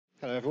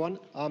Hello everyone,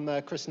 I'm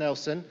Chris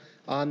Nelson.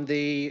 I'm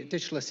the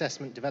Digital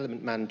Assessment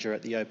Development Manager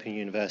at the Open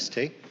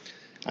University,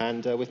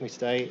 and with me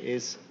today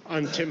is...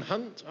 I'm Tim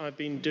Hunt. I've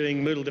been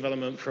doing Moodle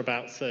development for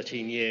about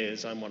 13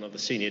 years. I'm one of the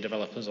senior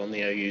developers on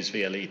the OU's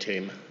VLE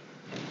team.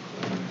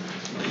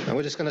 And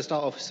we're just going to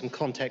start off with some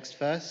context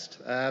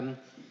first. The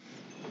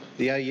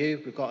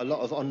OU, we've got a lot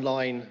of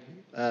online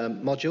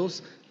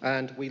modules,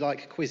 and we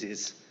like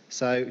quizzes.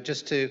 So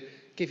just to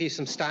give you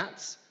some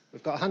stats,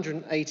 we've got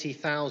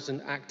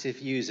 180,000 active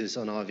users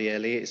on our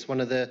VLE. It's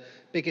one of the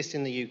biggest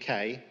in the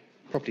UK,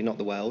 probably not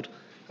the world.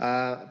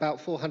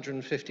 About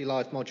 450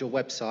 live module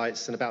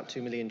websites and about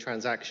 2 million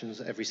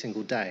transactions every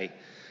single day.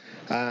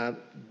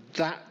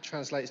 That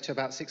translates to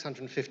about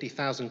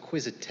 650,000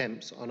 quiz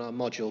attempts on our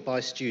module by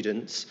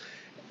students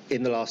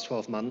in the last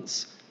 12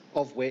 months,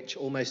 of which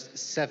almost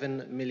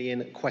 7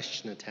 million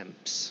question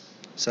attempts.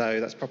 So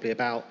that's probably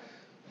about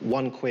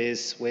one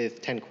quiz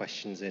with 10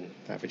 questions in,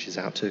 averages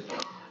out to.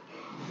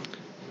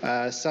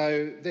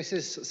 So this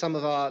is some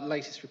of our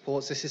latest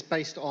reports. This is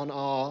based on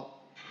our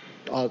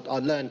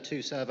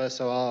Learn2 server,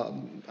 so our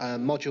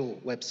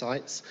module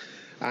websites,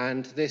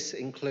 and this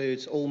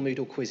includes all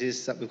Moodle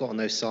quizzes that we've got on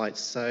those sites.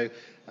 So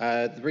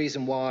the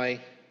reason why,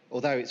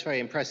 although it's very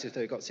impressive that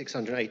we've got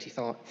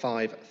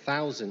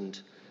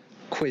 685,000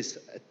 quiz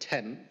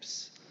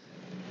attempts,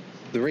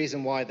 the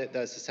reason why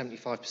there's a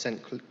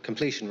 75%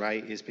 completion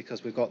rate is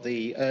because we've got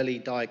the early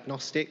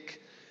diagnostic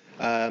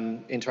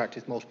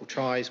interactive multiple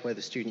tries where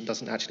the student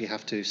doesn't actually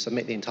have to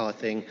submit the entire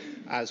thing,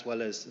 as well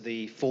as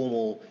the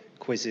formal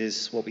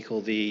quizzes, what we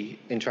call the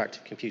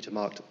interactive computer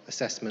marked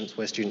assessments,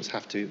 where students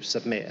have to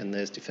submit and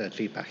there's deferred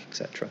feedback,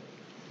 etc.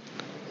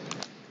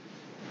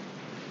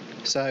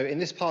 So in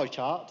this pie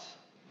chart,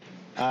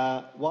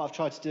 what I've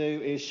tried to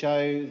do is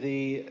show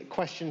the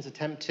questions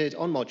attempted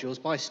on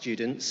modules by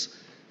students,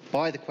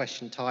 by the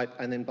question type,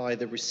 and then by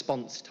the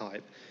response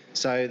type.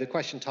 So the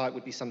question type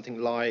would be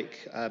something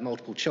like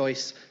multiple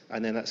choice,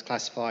 and then that's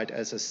classified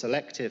as a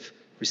selective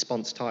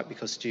response type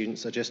because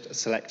students are just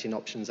selecting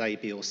options A,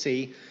 B, or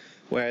C,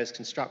 whereas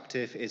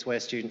constructive is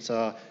where students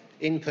are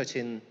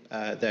inputting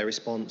their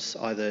response,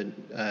 either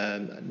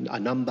a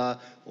number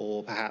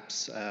or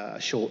perhaps a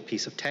short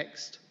piece of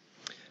text.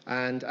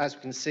 And as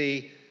we can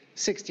see,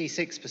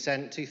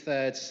 66%,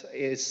 two-thirds,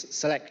 is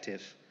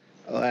selective.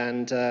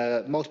 And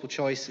multiple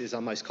choice is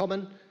our most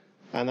common,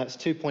 and that's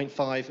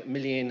 2.5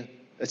 million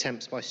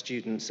attempts by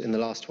students in the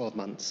last 12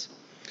 months.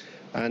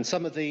 And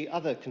some of the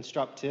other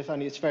constructive,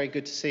 and it's very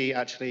good to see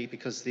actually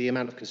because the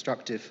amount of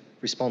constructive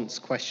response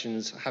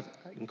questions have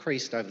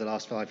increased over the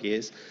last 5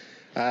 years.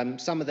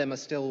 Some of them are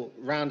still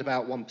round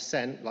about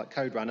 1%, like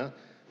Code Runner,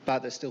 but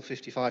there's still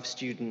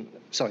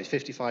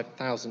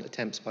 55,000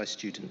 attempts by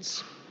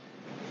students.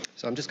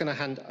 So I'm just going to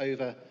hand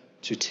over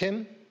to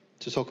Tim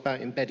to talk about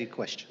embedded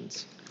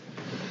questions.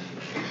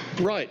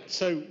 Right,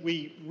 so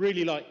we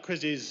really like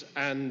quizzes,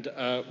 and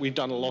we've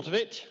done a lot of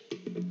it.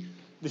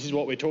 This is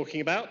what we're talking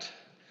about,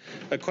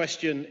 a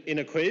question in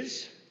a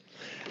quiz.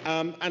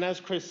 And as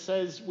Chris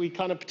says, we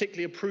kind of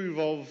particularly approve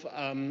of,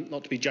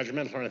 not to be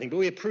judgmental or anything, but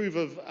we approve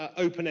of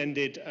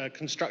open-ended,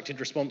 constructed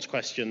response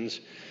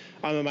questions.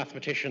 I'm a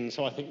mathematician,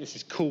 so I think this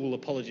is cool.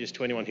 Apologies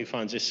to anyone who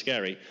finds this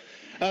scary.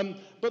 But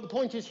the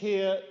point is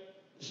here,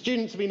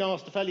 students have been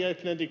asked a fairly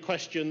open-ended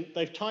question.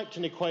 They've typed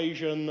an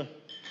equation,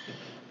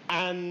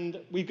 and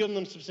we've given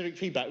them specific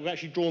feedback. We've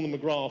actually drawn them a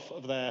graph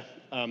of their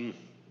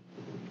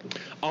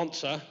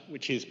answer,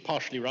 which is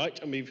partially right,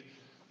 and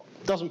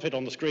doesn't fit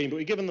on the screen, but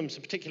we've given them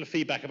some particular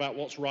feedback about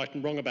what's right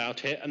and wrong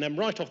about it, and then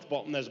right off the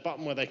bottom there's a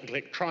button where they can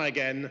click try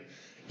again,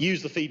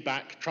 use the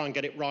feedback, try and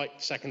get it right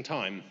second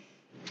time.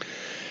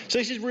 So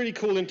this is really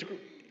cool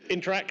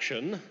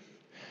interaction,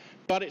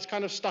 but it's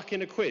kind of stuck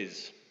in a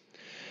quiz.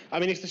 I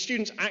mean, if the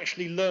student's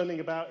actually learning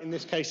about, in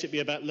this case, it'd be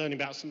about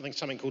learning about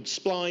something called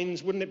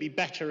splines. Wouldn't it be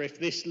better if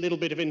this little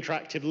bit of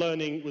interactive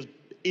learning was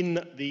in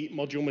the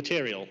module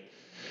material?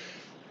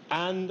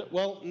 And,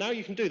 well, now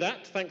you can do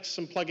that thanks to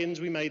some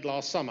plugins we made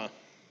last summer.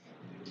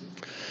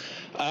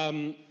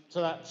 So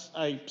that's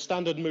a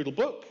standard Moodle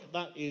book.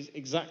 That is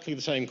exactly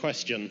the same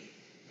question.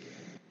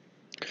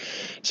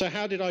 So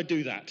how did I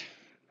do that?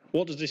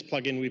 What does this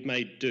plugin we've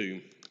made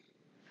do?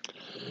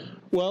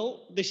 Well,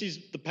 this is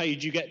the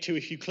page you get to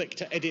if you click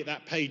to edit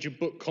that page of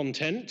book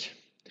content.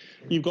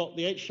 You've got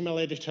the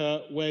HTML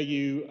editor where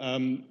you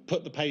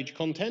put the page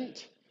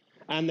content,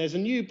 and there's a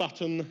new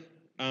button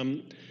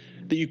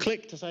that you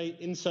click to say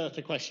insert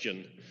a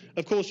question.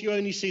 Of course, you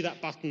only see that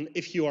button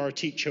if you are a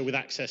teacher with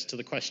access to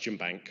the question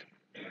bank.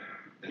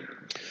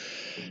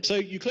 So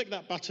you click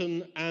that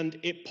button and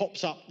it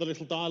pops up the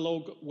little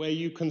dialogue where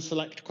you can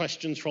select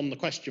questions from the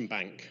question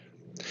bank.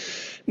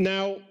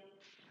 Now,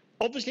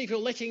 obviously, if you're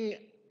letting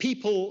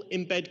people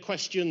embed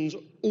questions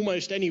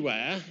almost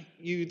anywhere,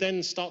 you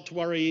then start to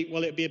worry,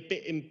 well, it'd be a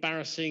bit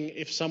embarrassing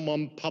if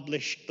someone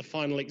published the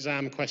final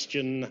exam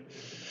question,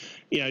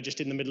 just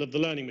in the middle of the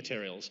learning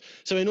materials.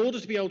 So in order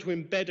to be able to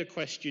embed a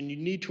question, you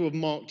need to have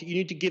marked, you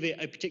need to give it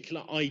a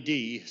particular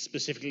ID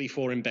specifically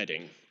for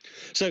embedding.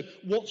 So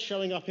what's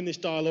showing up in this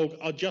dialogue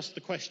are just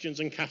the questions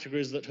and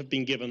categories that have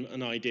been given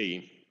an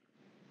ID.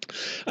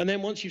 And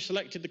then once you've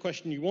selected the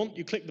question you want,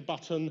 you click the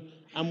button,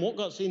 and what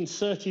gets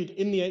inserted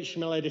in the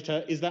HTML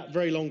editor is that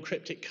very long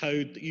cryptic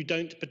code that you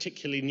don't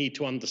particularly need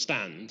to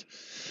understand.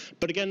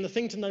 But again, the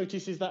thing to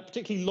notice is that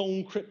particularly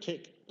long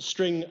cryptic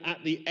string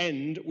at the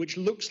end, which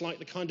looks like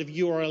the kind of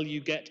URL you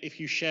get if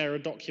you share a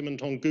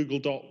document on Google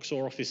Docs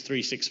or Office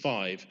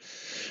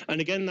 365. And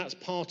again, that's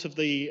part of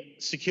the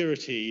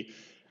security.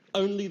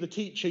 Only the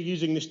teacher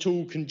using this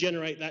tool can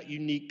generate that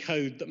unique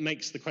code that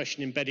makes the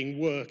question embedding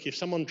work. If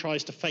someone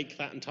tries to fake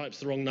that and types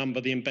the wrong number,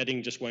 the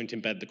embedding just won't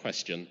embed the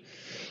question.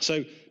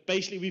 So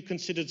basically, we've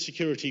considered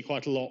security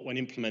quite a lot when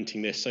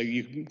implementing this, so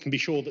you can be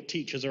sure that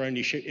teachers are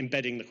only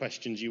embedding the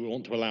questions you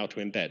want to allow to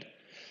embed.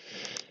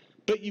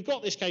 But you've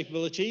got this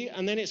capability,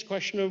 and then it's a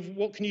question of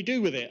what can you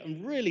do with it?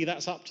 And really,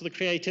 that's up to the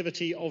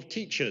creativity of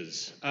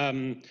teachers.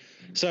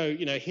 So,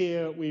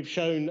 here we've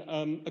shown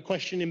a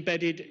question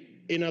embedded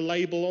in a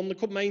label on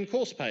the main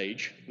course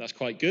page. That's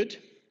quite good.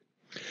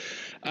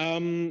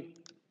 Here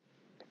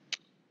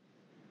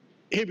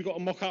we've got a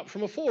mock-up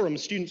from a forum.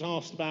 Students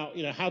asked about,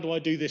 how do I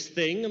do this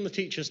thing? And the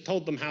teachers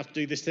told them how to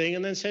do this thing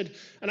and then said,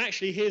 and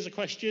actually, here's a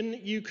question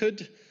you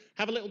could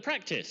have a little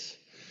practice.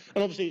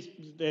 And obviously,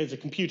 there's a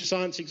computer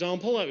science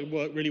example. That would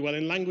work really well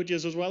in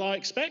languages as well, I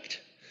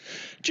expect.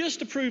 Just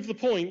to prove the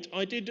point,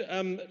 I did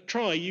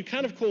try. You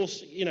can, of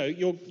course,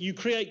 you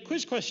create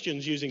quiz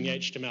questions using the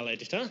HTML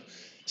editor.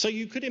 So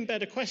you could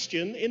embed a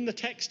question in the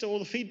text or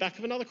the feedback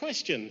of another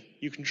question.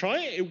 You can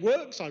try it. It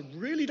works. I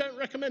really don't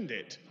recommend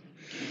it.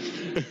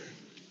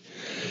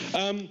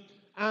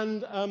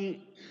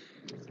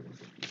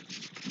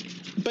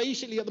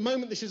 Basically, at the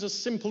moment, this is as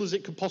simple as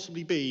it could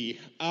possibly be.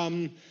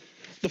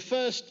 The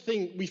first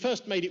thing, we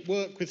first made it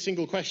work with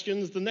single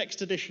questions. The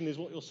next addition is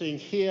what you're seeing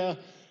here.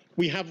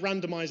 We have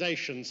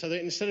randomization, so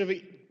that instead of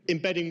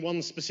embedding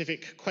one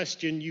specific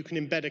question, you can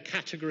embed a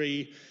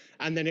category,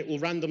 and then it will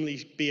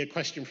randomly be a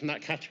question from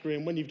that category.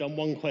 And when you've done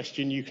one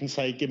question, you can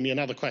say, give me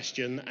another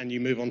question, and you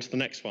move on to the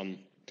next one.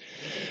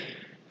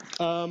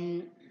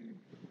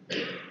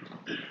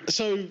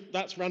 So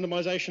that's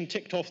randomization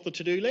ticked off the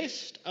to-do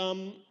list.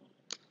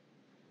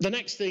 The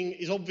next thing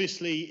is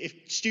obviously if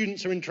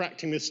students are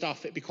interacting with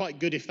stuff, it'd be quite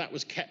good if that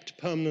was kept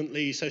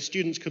permanently so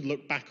students could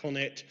look back on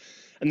it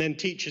and then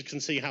teachers can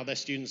see how their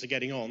students are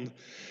getting on.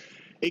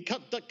 It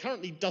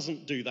currently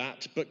doesn't do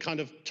that, but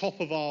kind of top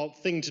of our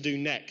thing to do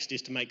next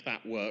is to make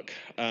that work.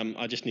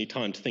 I just need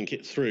time to think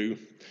it through.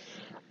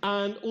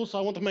 And also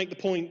I want to make the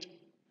point,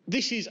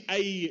 this is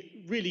a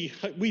really,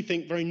 we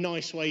think, very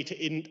nice way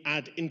to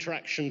add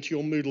interaction to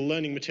your Moodle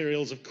learning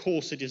materials. Of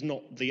course, it is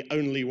not the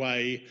only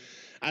way.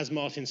 As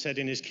Martin said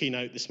in his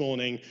keynote this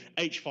morning,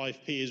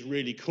 H5P is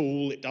really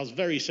cool. It does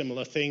very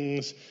similar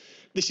things.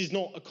 This is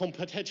not a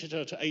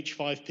competitor to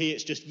H5P,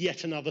 it's just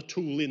yet another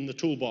tool in the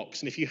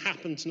toolbox. And if you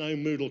happen to know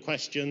Moodle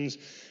questions,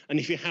 and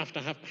if you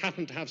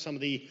happen to have some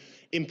of the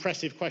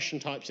impressive question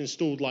types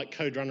installed like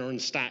CodeRunner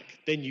and Stack,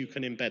 then you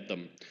can embed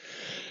them.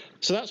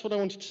 So that's what I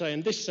wanted to say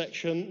in this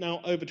section.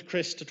 Now over to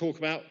Chris to talk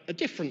about a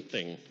different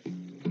thing.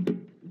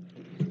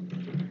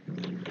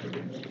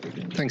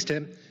 Thanks,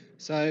 Tim.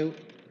 So,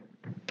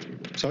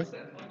 sorry?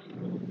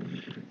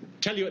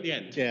 Tell you at the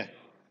end. Yeah.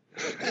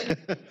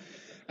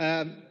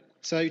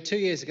 So 2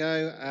 years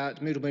ago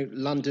at Moodle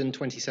London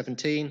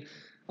 2017,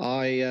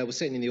 I was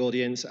sitting in the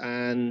audience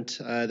and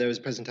there was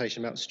a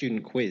presentation about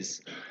student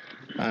quiz.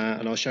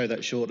 And I'll show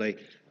that shortly.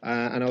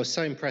 And I was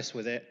so impressed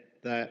with it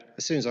that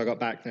as soon as I got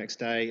back the next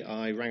day,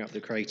 I rang up the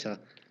creator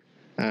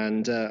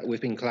and we've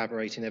been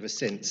collaborating ever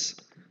since.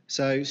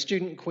 So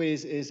Student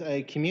Quiz is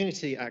a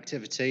community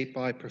activity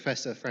by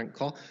Professor Frank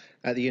Koch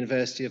at the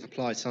University of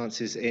Applied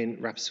Sciences in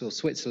Rapperswil,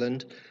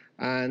 Switzerland.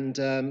 And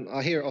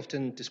I hear it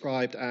often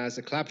described as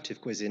a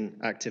collaborative quizzing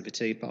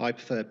activity, but I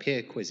prefer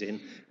peer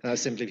quizzing,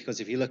 simply because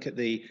if you look at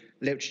the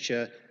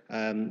literature,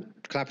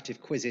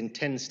 collaborative quizzing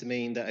tends to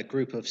mean that a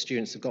group of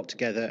students have got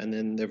together and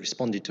then they've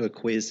responded to a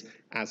quiz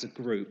as a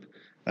group.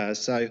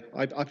 So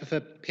I prefer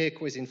peer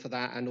quizzing for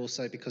that, and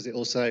also because it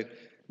also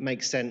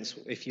makes sense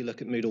if you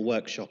look at Moodle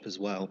Workshop as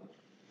well.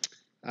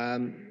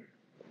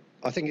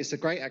 I think it's a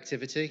great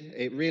activity.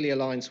 It really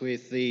aligns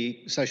with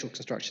the social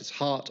constructors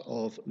heart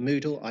of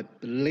Moodle. I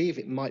believe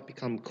it might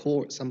become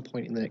core at some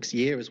point in the next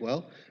year as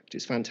well, which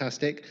is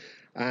fantastic.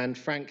 And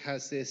Frank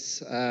has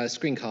this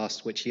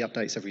screencast, which he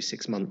updates every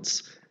 6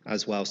 months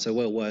as well. So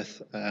well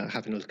worth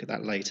having a look at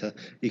that later.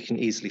 You can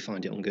easily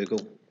find it on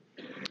Google.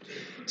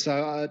 So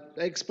I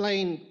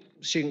explain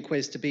Student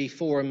Quiz to be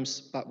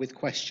forums, but with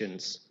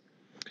questions.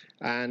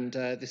 And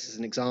this is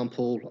an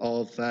example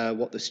of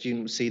what the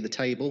student would see the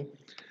table.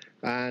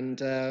 And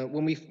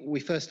when we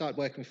first started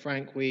working with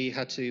Frank, we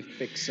had to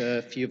fix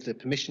a few of the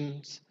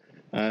permissions,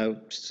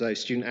 so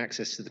student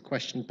access to the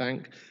question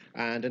bank.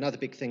 And another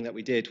big thing that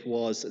we did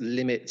was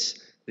limit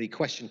the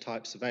question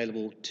types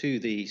available to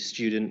the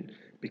student,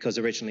 because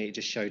originally it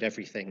just showed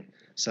everything.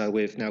 So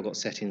we've now got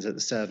settings at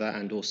the server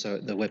and also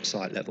at the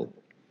website level.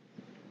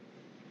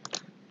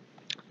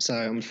 So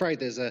I'm afraid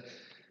there's a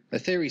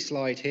theory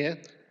slide here.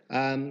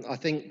 I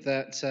think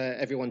that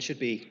everyone should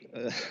be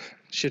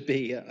should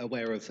be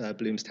aware of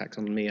Bloom's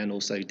taxonomy and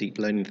also deep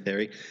learning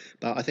theory.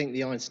 But I think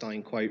the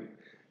Einstein quote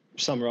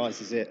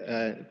summarizes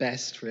it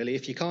best, really.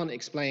 If you can't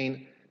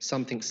explain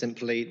something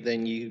simply,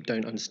 then you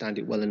don't understand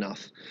it well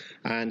enough.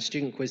 And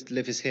Student Quiz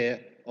delivers here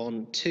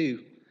on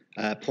 2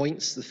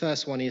 points. The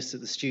first one is that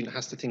the student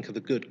has to think of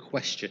a good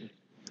question.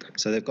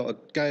 So they've got to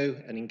go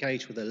and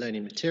engage with their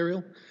learning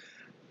material,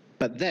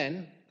 but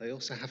then they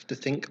also have to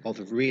think of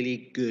a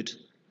really good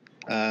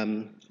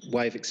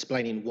way of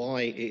explaining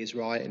why it is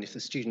right, and if the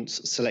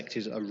students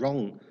selected a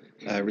wrong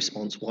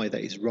response, why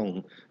that is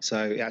wrong.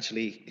 So it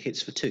actually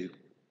hits for 2.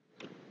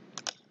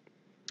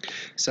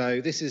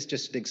 So this is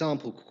just an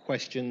example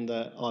question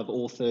that I've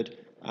authored,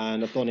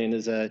 and I've gone in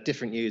as a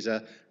different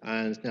user,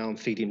 and now I'm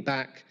feeding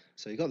back.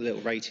 So you've got the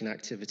little rating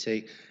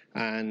activity,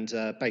 and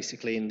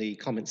basically in the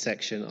comment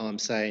section I'm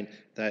saying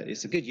that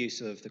it's a good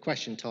use of the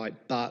question type,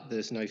 but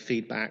there's no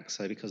feedback,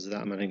 so because of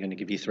that I'm only going to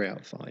give you 3 out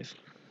of 5.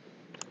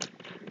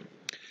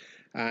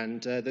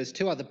 And there's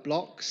 2 other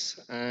blocks,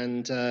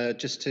 and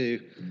just to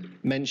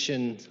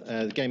mention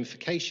the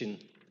gamification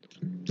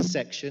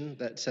section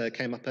that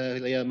came up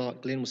earlier,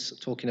 Mark Glynn was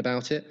talking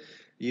about it.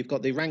 You've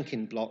got the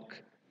ranking block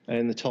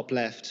in the top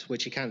left,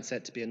 which you can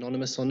set to be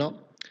anonymous or not.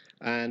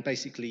 And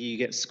basically you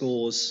get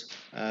scores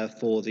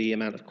for the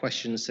amount of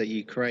questions that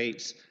you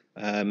create,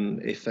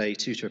 if a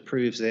tutor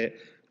approves it,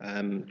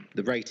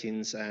 the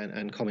ratings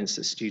and comments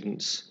that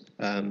students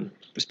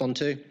respond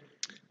to.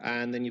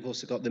 And then you've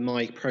also got the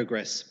My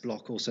Progress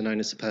block, also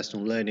known as the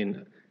Personal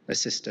Learning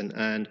Assistant,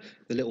 and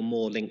the little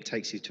more link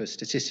takes you to a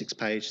statistics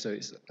page, so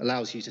it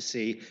allows you to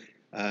see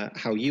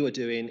how you are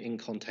doing in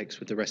context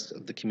with the rest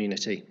of the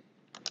community.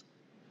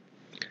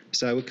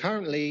 So we're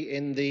currently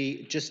in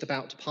the just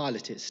about to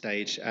pilot it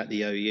stage at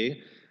the OU.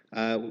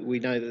 We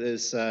know that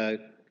there's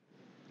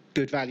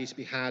good value to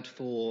be had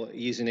for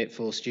using it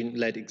for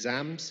student-led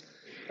exams,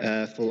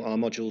 for our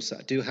modules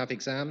that do have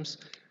exams.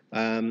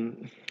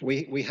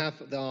 We have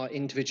our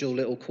individual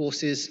little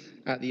courses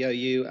at the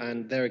OU,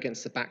 and they're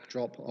against the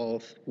backdrop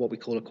of what we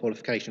call a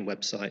qualification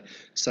website.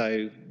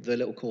 So the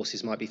little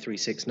courses might be 3,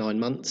 6, 9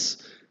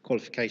 months.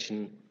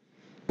 Qualification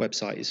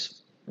website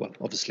is, well,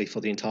 obviously for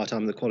the entire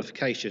time of the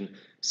qualification.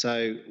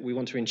 So we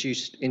want to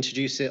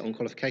introduce it on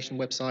qualification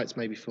websites,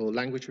 maybe for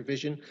language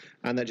revision,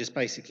 and that just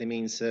basically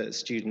means that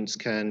students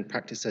can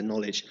practice their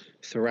knowledge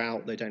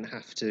throughout. They don't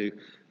have to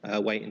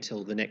wait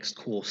until the next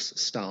course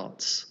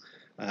starts.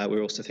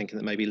 We're also thinking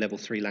that maybe level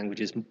 3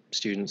 languages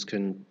students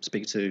can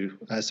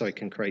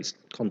can create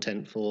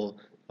content for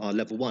our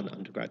level 1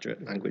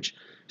 undergraduate language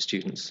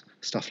students,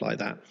 stuff like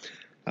that.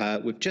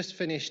 We've just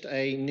finished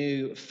a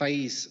new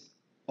phase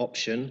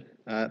option,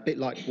 a bit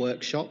like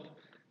workshop,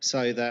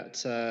 so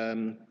that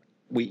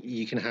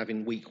you can have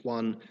in week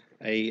 1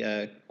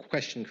 a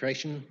question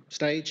creation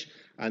stage,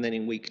 and then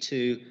in week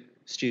 2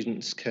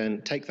 students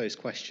can take those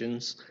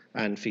questions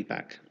and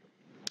feedback.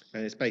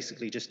 And it's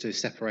basically just to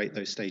separate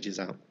those stages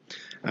out.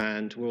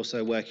 And we're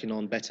also working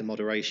on better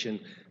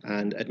moderation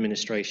and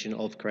administration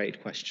of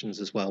created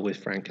questions as well with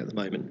Frank at the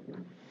moment.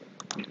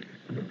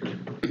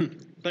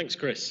 Thanks,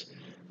 Chris.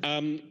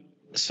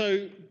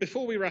 So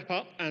before we wrap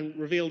up and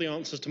reveal the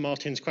answers to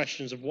Martin's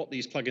questions of what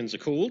these plugins are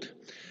called,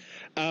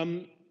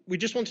 we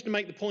just wanted to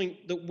make the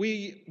point that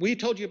we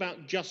told you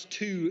about just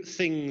 2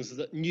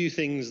 new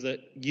things that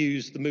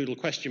use the Moodle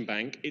question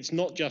bank. It's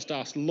not just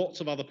us.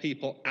 Lots of other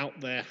people out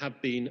there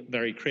have been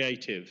very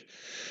creative.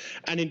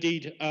 And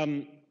indeed,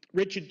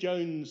 Richard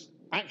Jones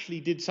actually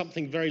did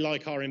something very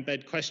like our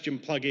embed question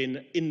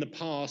plugin in the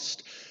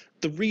past.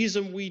 The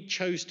reason we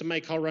chose to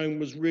make our own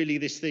was really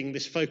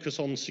this focus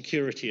on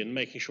security and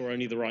making sure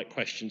only the right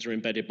questions are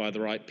embedded by the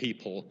right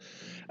people.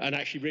 And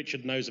actually,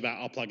 Richard knows about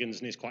our plugins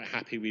and is quite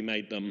happy we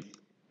made them.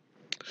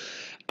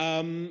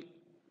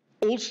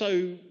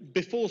 Also,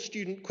 before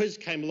Student Quiz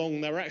came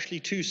along, there were actually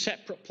 2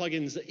 separate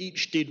plugins that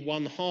each did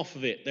one half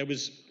of it. There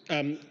was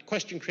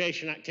question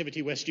creation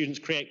activity where students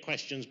create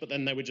questions, but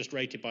then they were just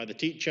rated by the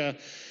teacher.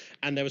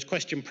 And there was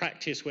question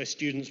practice where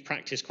students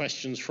practice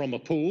questions from a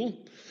pool.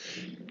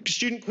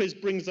 Student Quiz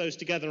brings those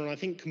together, and I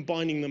think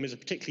combining them is a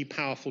particularly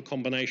powerful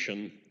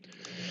combination.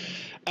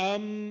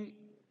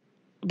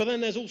 But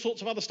then there's all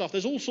sorts of other stuff.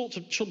 There's all sorts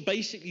of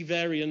basically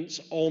variants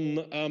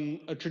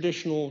on a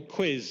traditional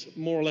quiz,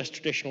 more or less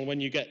traditional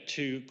when you get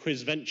to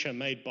Quiz Venture,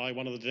 made by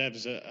one of the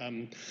devs at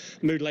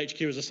Moodle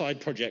HQ as a side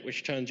project,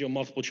 which turns your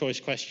multiple choice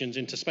questions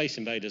into Space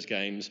Invaders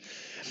games.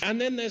 And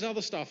then there's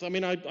other stuff. I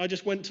mean, I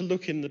just went to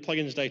look in the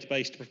plugins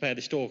database to prepare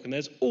this talk, and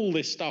there's all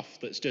this stuff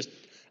that's just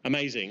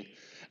amazing.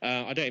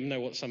 I don't even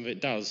know what some of it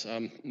does.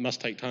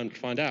 Must take time to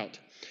find out.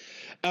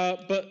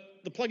 But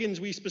the plugins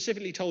we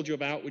specifically told you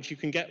about, which you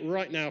can get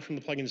right now from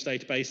the plugins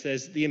database,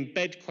 there's the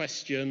embed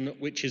question,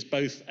 which is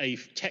both a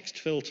text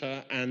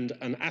filter and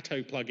an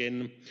Atto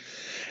plugin.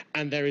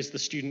 And there is the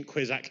student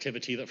quiz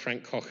activity that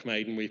Frank Koch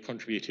made and we've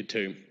contributed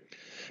to.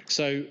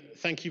 So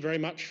thank you very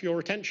much for your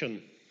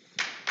attention.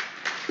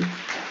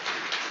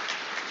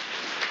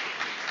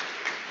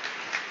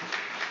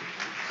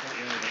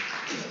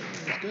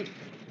 Good.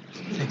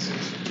 Thanks.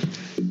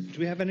 Do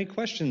we have any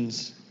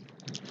questions?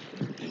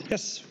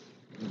 Yes.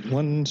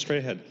 One straight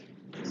ahead.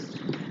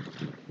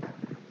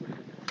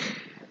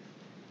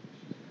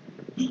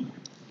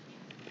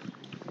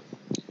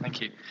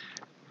 Thank you.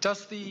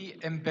 Does the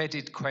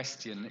embedded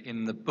question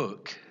in the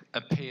book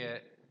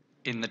appear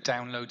in the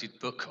downloaded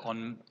book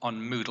on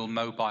Moodle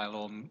Mobile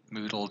or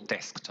Moodle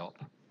Desktop?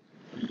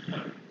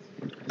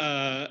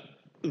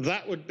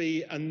 That would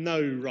be a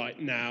no right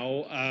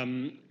now.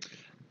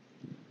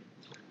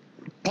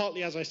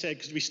 Partly, as I said,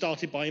 because we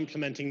started by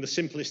implementing the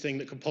simplest thing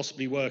that could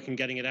possibly work and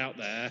getting it out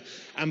there.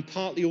 And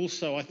partly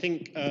also, I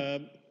think,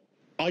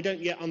 I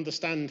don't yet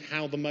understand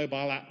how the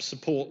mobile app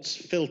supports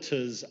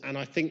filters, and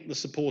I think the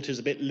support is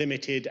a bit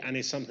limited and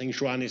is something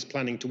Joanne is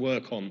planning to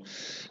work on.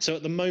 So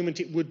at the moment,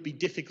 it would be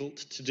difficult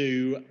to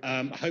do.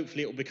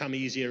 Hopefully, it will become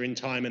easier in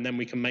time, and then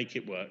we can make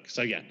it work.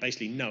 So yeah,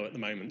 basically no at the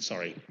moment,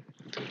 sorry.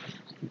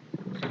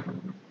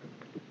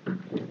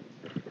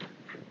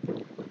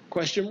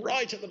 Question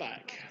right at the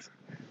back.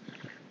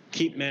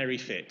 Keep Mary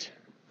fit.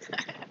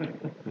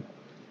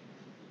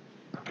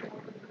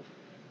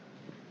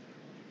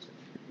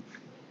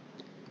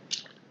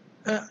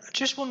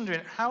 Just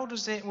wondering, how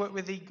does it work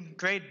with the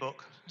grade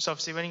book? So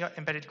obviously when you got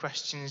embedded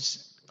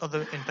questions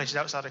in places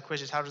outside of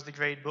quizzes, how does the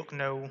grade book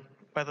know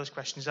where those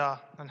questions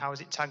are, and how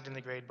is it tagged in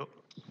the grade book?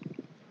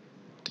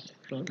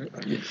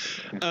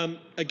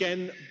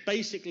 Again,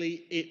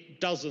 basically it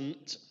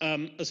doesn't.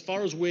 As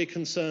far as we're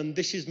concerned,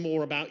 this is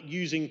more about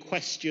using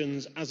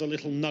questions as a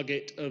little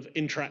nugget of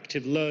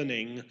interactive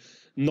learning,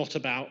 not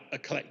about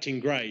collecting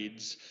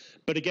grades.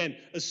 But again,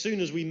 as soon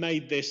as we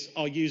made this,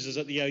 our users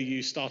at the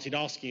OU started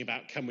asking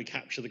about, can we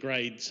capture the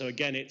grade? So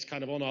again, it's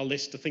kind of on our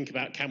list to think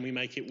about, can we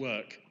make it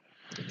work?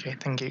 Okay,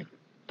 thank you.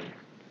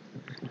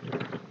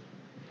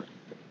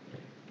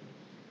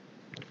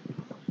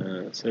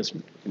 So it's,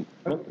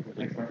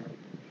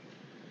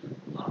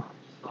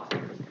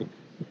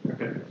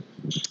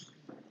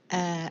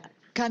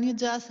 Can you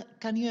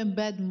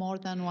embed more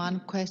than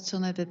one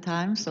question at a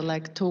time? So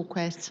like 2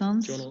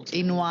 questions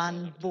in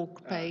one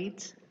book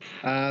page?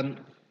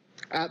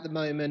 At the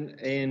moment,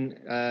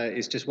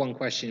 it's just one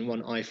question in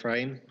one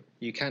iframe.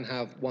 You can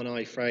have one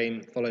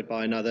iframe followed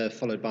by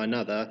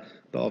another,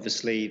 but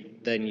obviously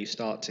then you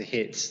start to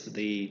hit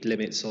the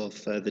limits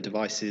of the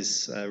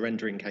device's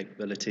rendering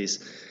capabilities.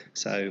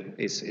 So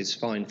it's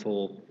fine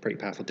for pretty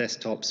powerful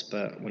desktops,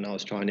 but when I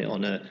was trying it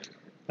on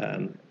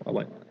I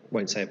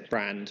won't say a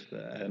brand,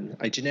 but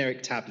a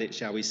generic tablet,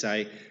 shall we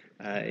say,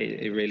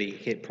 it really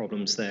hit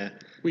problems there.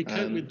 We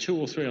cope with 2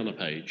 or 3 on a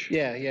page.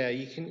 Yeah,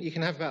 you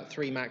can have about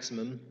 3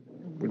 maximum.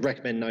 Would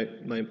recommend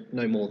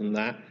no more than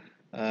that.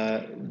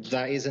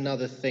 That is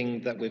another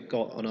thing that we've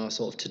got on our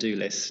sort of to-do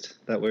list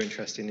that we're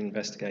interested in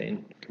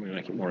investigating. Can we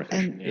make it more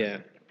efficient? And Yeah.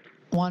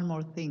 one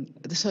more thing.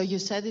 So you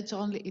said it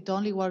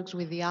only works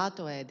with the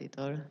Atto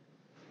editor.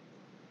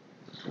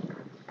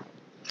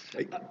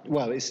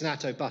 Well, it's an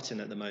Atto button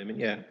at the moment,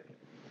 yeah.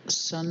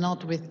 So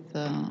not with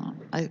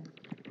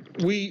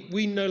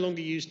We no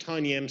longer use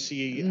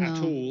TinyMCE at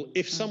all.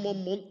 If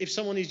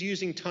someone is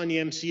using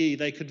TinyMCE,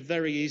 they could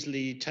very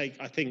easily take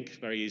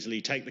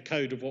the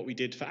code of what we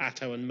did for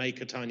Atto and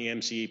make a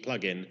TinyMCE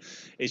plugin.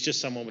 It's just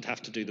someone would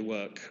have to do the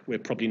work. We're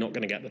probably not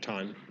going to get the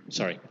time.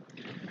 Sorry.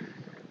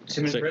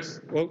 Tim and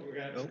Chris.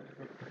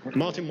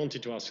 Martin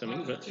wanted to ask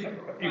something, but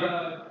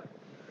yeah,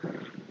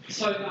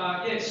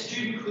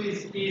 Student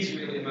Quiz is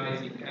really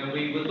amazing, and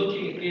we were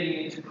looking at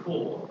getting into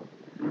core.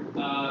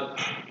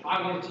 I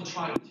wanted to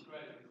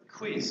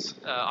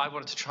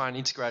try and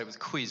integrate it with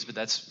quiz. But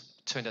that's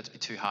turned out to be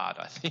too hard,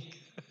 I think.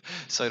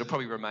 So it'll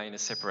probably remain a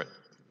separate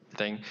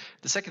thing.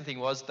 The second thing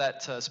was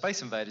that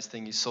Space Invaders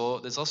thing you saw.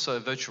 There's also a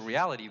virtual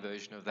reality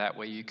version of that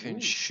where you can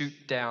shoot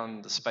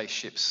down the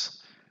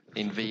spaceships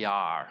in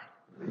VR,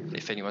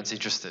 if anyone's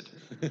interested.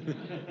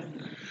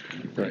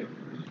 Great.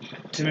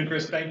 Tim and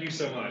Chris, thank you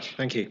so much.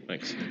 Thank you.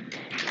 Thanks.